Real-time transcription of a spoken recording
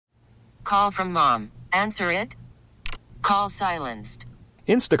Call from mom. Answer it. Call silenced.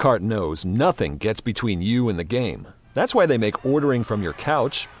 Instacart knows nothing gets between you and the game. That's why they make ordering from your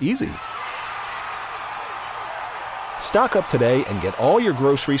couch easy. Stock up today and get all your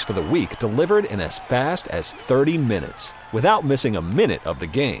groceries for the week delivered in as fast as 30 minutes without missing a minute of the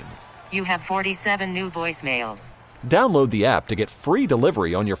game. You have 47 new voicemails. Download the app to get free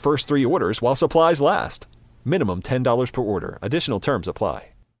delivery on your first 3 orders while supplies last. Minimum $10 per order. Additional terms apply.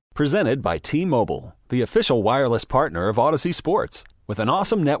 Presented by T-Mobile, the official wireless partner of Odyssey Sports. With an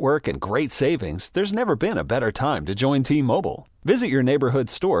awesome network and great savings, there's never been a better time to join T-Mobile. Visit your neighborhood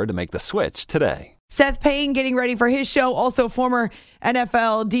store to make the switch today. Seth Payne getting ready for his show, also former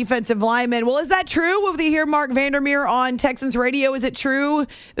NFL defensive lineman. Well, is that true? Will we hear Mark Vandermeer on Texans radio? Is it true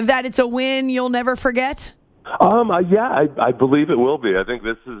that it's a win you'll never forget? Yeah, I believe it will be. I think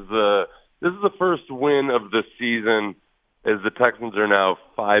this is the first win of the season, as the Texans are now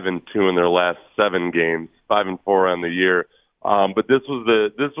 5-2 in their last 7 games, 5-4 on the year. But this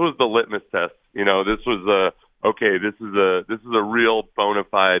was the litmus test. You know, this was this is a real bona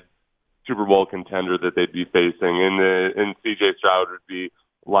fide Super Bowl contender that they'd be facing, and CJ Stroud would be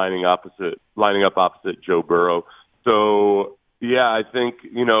lining up opposite Joe Burrow. So yeah, I think,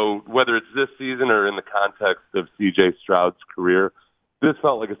 you know, whether it's this season or in the context of CJ Stroud's career, this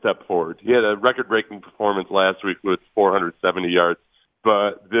felt like a step forward. He had a record-breaking performance last week with 470 yards,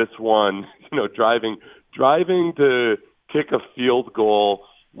 but this one, you know, driving to kick a field goal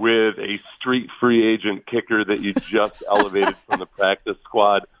with a street free agent kicker that you just elevated from the practice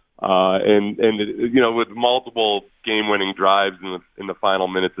squad, and you know, with multiple game-winning drives in the final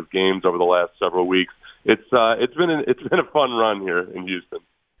minutes of games over the last several weeks, it's been a fun run here in Houston.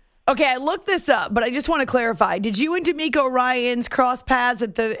 Okay, I looked this up, but I just want to clarify. Did you and D'Amico Ryans cross paths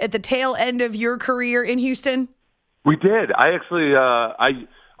at the tail end of your career in Houston? We did. I actually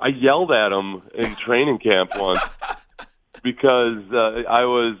I yelled at him in training camp once because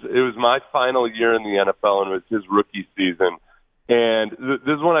it was my final year in the NFL and it was his rookie season. And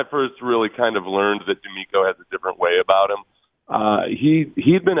this is when I first really kind of learned that D'Amico has a different way about him.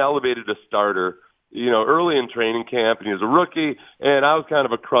 He'd been elevated to starter, you know, early in training camp, and he was a rookie, and I was kind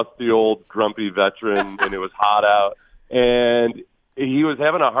of a crusty old grumpy veteran, and it was hot out, and he was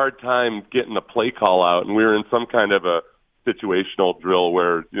having a hard time getting the play call out, and we were in some kind of a situational drill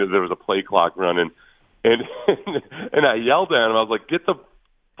where, you know, there was a play clock running, and I yelled at him. I was like, "Get the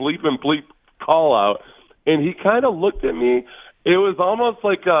bleep call out," and he kind of looked at me. It was almost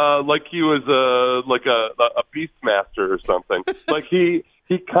like he was a beastmaster or something. Like he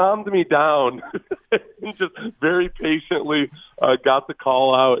calmed me down and just very patiently got the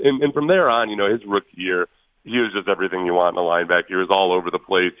call out. And from there on, you know, his rookie year, he was just everything you want in a linebacker. He was all over the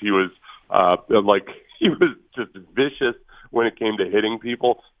place. He was he was just vicious when it came to hitting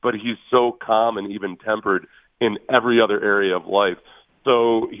people, but he's so calm and even-tempered in every other area of life.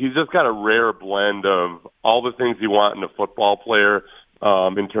 So he's just got a rare blend of all the things you want in a football player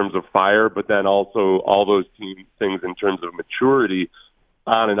in terms of fire, but then also all those things in terms of maturity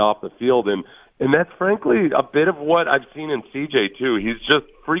on and off the field. And that's frankly a bit of what I've seen in CJ too. He's just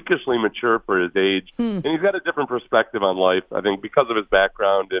freakishly mature for his age, and he's got a different perspective on life, I think, because of his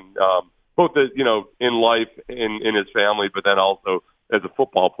background and both in life, in his family, but then also as a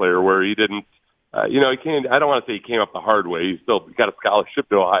football player where he didn't, I don't want to say he came up the hard way. He got a scholarship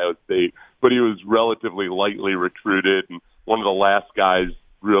to Ohio State, but he was relatively lightly recruited and one of the last guys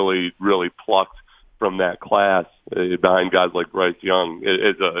really, really plucked from that class behind guys like Bryce Young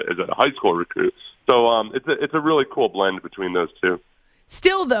as a high school recruit. So it's a really cool blend between those two.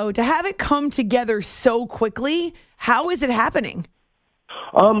 Still, though, to have it come together so quickly, how is it happening?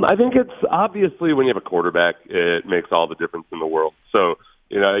 I think it's obviously when you have a quarterback, it makes all the difference in the world. So,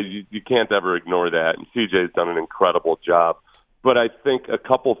 you know, you can't ever ignore that. And CJ's done an incredible job. But I think a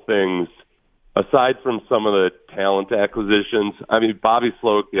couple things, aside from some of the talent acquisitions, I mean, Bobby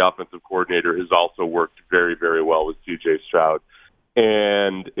Sloak, the offensive coordinator, has also worked very, very well with CJ Stroud.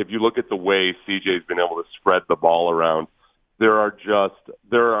 And if you look at the way CJ's been able to spread the ball around, there are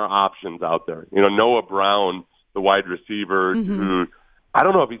options out there. You know, Noah Brown, the wide receiver, who I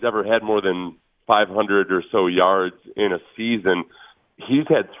don't know if he's ever had more than 500 or so yards in a season. He's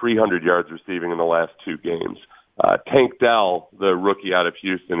had 300 yards receiving in the last 2 games. Tank Dell, the rookie out of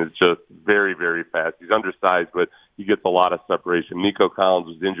Houston, is just very, very fast. He's undersized, but he gets a lot of separation. Nico Collins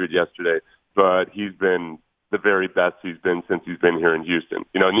was injured yesterday, but he's been the very best he's been since he's been here in Houston.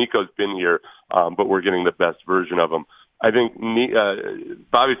 You know, Nico's been here, but we're getting the best version of him. I think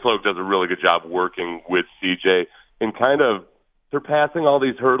Bobby Sloak does a really good job working with CJ and kind of surpassing all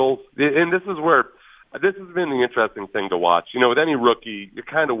these hurdles. And this is where this has been the interesting thing to watch. With any rookie, you're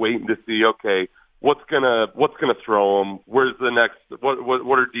kind of waiting to see, okay, what's gonna throw him? Where's the next?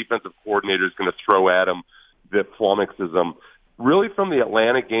 What are defensive coordinators going to throw at him that flummoxes him? Really, from the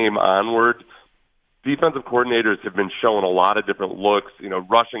Atlanta game onward, defensive coordinators have been showing a lot of different looks,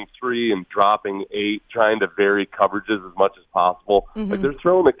 rushing 3 and dropping 8, trying to vary coverages as much as possible. Mm-hmm. Like they're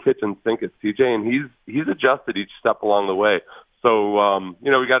throwing the kitchen sink at CJ, and he's adjusted each step along the way. So,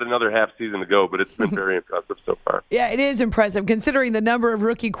 we got another half season to go, but it's been very impressive so far. Yeah, it is impressive considering the number of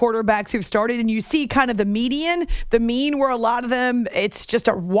rookie quarterbacks who've started, and you see kind of the median, the mean, where a lot of them, it's just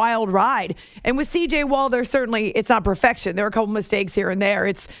a wild ride. And with CJ, while it's not perfection. There are a couple mistakes here and there.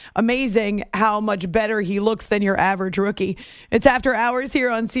 It's amazing how much better he looks than your average rookie. It's After Hours here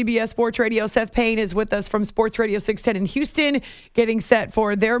on CBS Sports Radio. Seth Payne is with us from Sports Radio 610 in Houston, getting set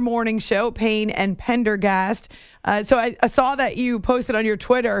for their morning show, Payne and Pendergast. So I saw that you posted on your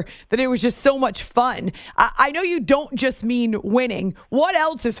Twitter that it was just so much fun. I know you don't just mean winning. What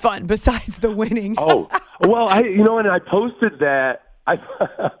else is fun besides the winning? Oh, well, and I posted that.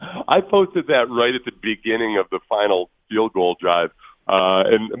 I posted that right at the beginning of the final field goal drive.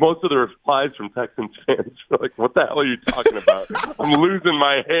 And most of the replies from Texans fans were like, what the hell are you talking about? I'm losing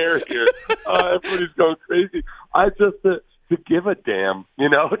my hair here. Everybody's going crazy. To give a damn,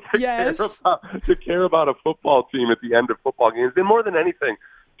 Yes. to care about a football team at the end of football games, and more than anything,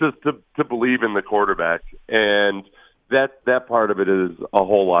 just to believe in the quarterback. And that part of it is a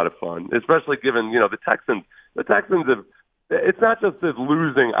whole lot of fun, especially given, the Texans have, it's not just that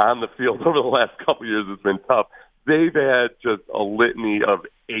losing on the field over the last couple of years has been tough. They've had just a litany of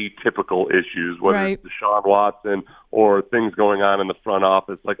atypical issues, whether it's Deshaun Watson or things going on in the front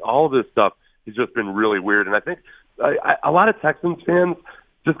office. Like, all of this stuff has just been really weird. And I think a lot of Texans fans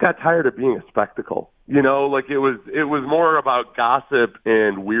just got tired of being a spectacle. Like it was more about gossip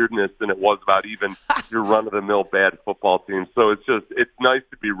and weirdness than it was about even your run-of-the-mill bad football team. So it's nice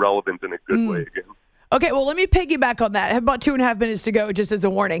to be relevant in a good way again. Okay, well, let me piggyback on that. I have about 2.5 minutes to go, just as a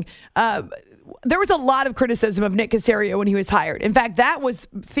warning. There was a lot of criticism of Nick Caserio when he was hired. In fact, that was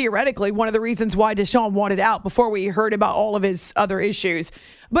theoretically one of the reasons why Deshaun wanted out before we heard about all of his other issues.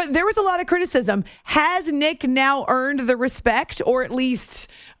 But there was a lot of criticism. Has Nick now earned the respect, or at least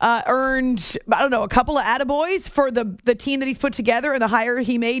earned, a couple of attaboys for the team that he's put together and the hire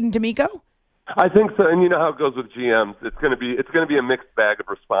he made in D'Amico? I think so, and you know how it goes with GMs. It's going to be a mixed bag of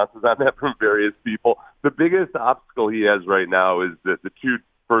responses on that from various people. The biggest obstacle he has right now is that the 2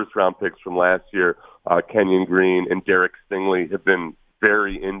 first-round picks from last year, Kenyon Green and Derek Stingley, have been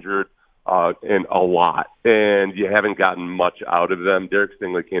very injured and a lot, and you haven't gotten much out of them. Derek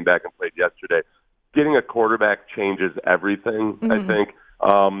Stingley came back and played yesterday. Getting a quarterback changes everything, I think.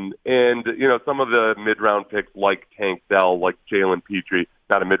 And, some of the mid-round picks like Tank Dell, like Jalen Petrie,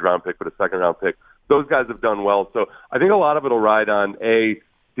 not a mid-round pick, but a second-round pick, those guys have done well. So I think a lot of it will ride on, A,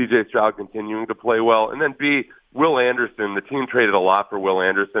 CJ Stroud continuing to play well, and then B, Will Anderson. The team traded a lot for Will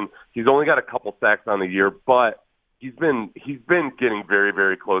Anderson. He's only got a couple sacks on the year, but he's been getting very,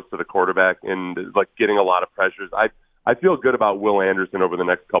 very close to the quarterback and getting a lot of pressures. I feel good about Will Anderson over the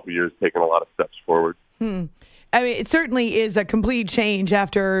next couple of years taking a lot of steps forward. I mean, it certainly is a complete change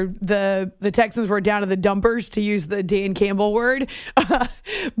after the Texans were down to the dumpers, to use the Dan Campbell word.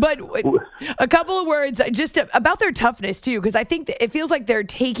 But a couple of words just about their toughness, too, because I think it feels like they're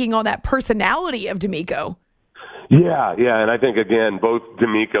taking on that personality of D'Amico. Yeah, and I think, again, both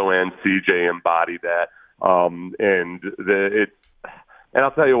D'Amico and CJ embody that. And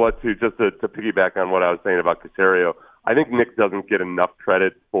I'll tell you what, too, just to piggyback on what I was saying about Caserio, I think Nick doesn't get enough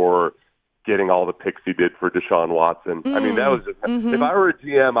credit for getting all the picks he did for Deshaun Watson. I mean, that was just, if I were a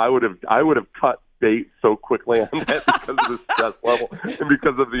GM, I would have cut bait so quickly on that because of the stress level and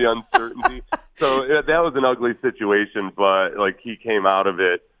because of the uncertainty. So that was an ugly situation, but he came out of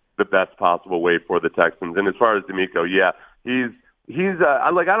it the best possible way for the Texans. And as far as D'Amico, he's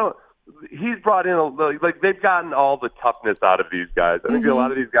brought in they've gotten all the toughness out of these guys. I think a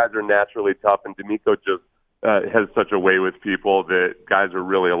lot of these guys are naturally tough, and D'Amico just has such a way with people that guys are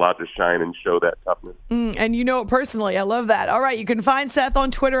really allowed to shine and show that toughness. And you know it personally. I love that. All right, you can find Seth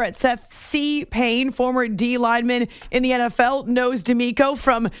on Twitter at Seth C. Payne, former D lineman in the NFL, knows D'Amico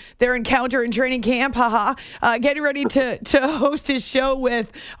from their encounter in training camp. Getting ready to host his show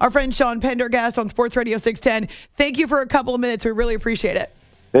with our friend Sean Pendergast on Sports Radio 610. Thank you for a couple of minutes. We really appreciate it.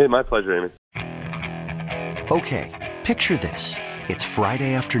 Hey, my pleasure, Amy. Okay, picture this. It's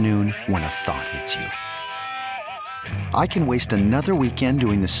Friday afternoon when a thought hits you. I can waste another weekend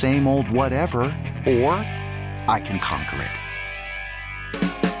doing the same old whatever, or I can conquer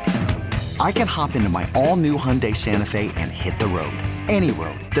it. I can hop into my all-new Hyundai Santa Fe and hit the road. Any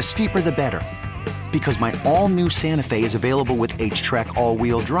road. The steeper, the better. Because my all-new Santa Fe is available with H-Track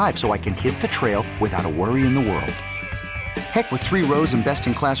all-wheel drive, so I can hit the trail without a worry in the world. Heck, with 3 rows and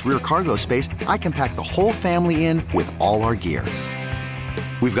best-in-class rear cargo space, I can pack the whole family in with all our gear.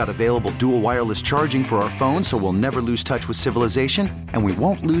 We've got available dual wireless charging for our phones, so we'll never lose touch with civilization, and we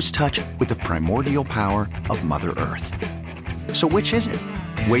won't lose touch with the primordial power of Mother Earth. So which is it?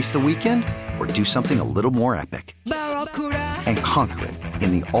 Waste the weekend or do something a little more epic? And conquer it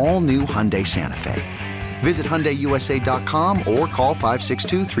in the all-new Hyundai Santa Fe. Visit HyundaiUSA.com or call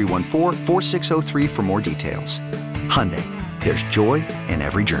 562-314-4603 for more details. Hyundai, there's joy in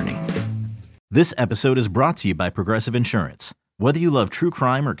every journey. This episode is brought to you by Progressive Insurance. Whether you love true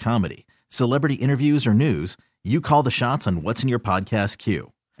crime or comedy, celebrity interviews or news, you call the shots on what's in your podcast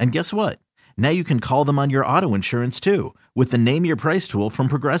queue. And guess what? Now you can call them on your auto insurance too with the Name Your Price tool from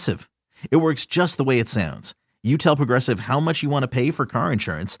Progressive. It works just the way it sounds. You tell Progressive how much you want to pay for car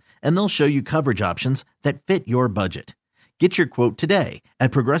insurance, and they'll show you coverage options that fit your budget. Get your quote today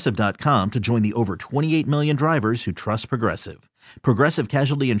at Progressive.com to join the over 28 million drivers who trust Progressive. Progressive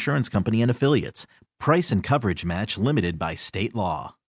Casualty Insurance Company and Affiliates. Price and coverage match limited by state law.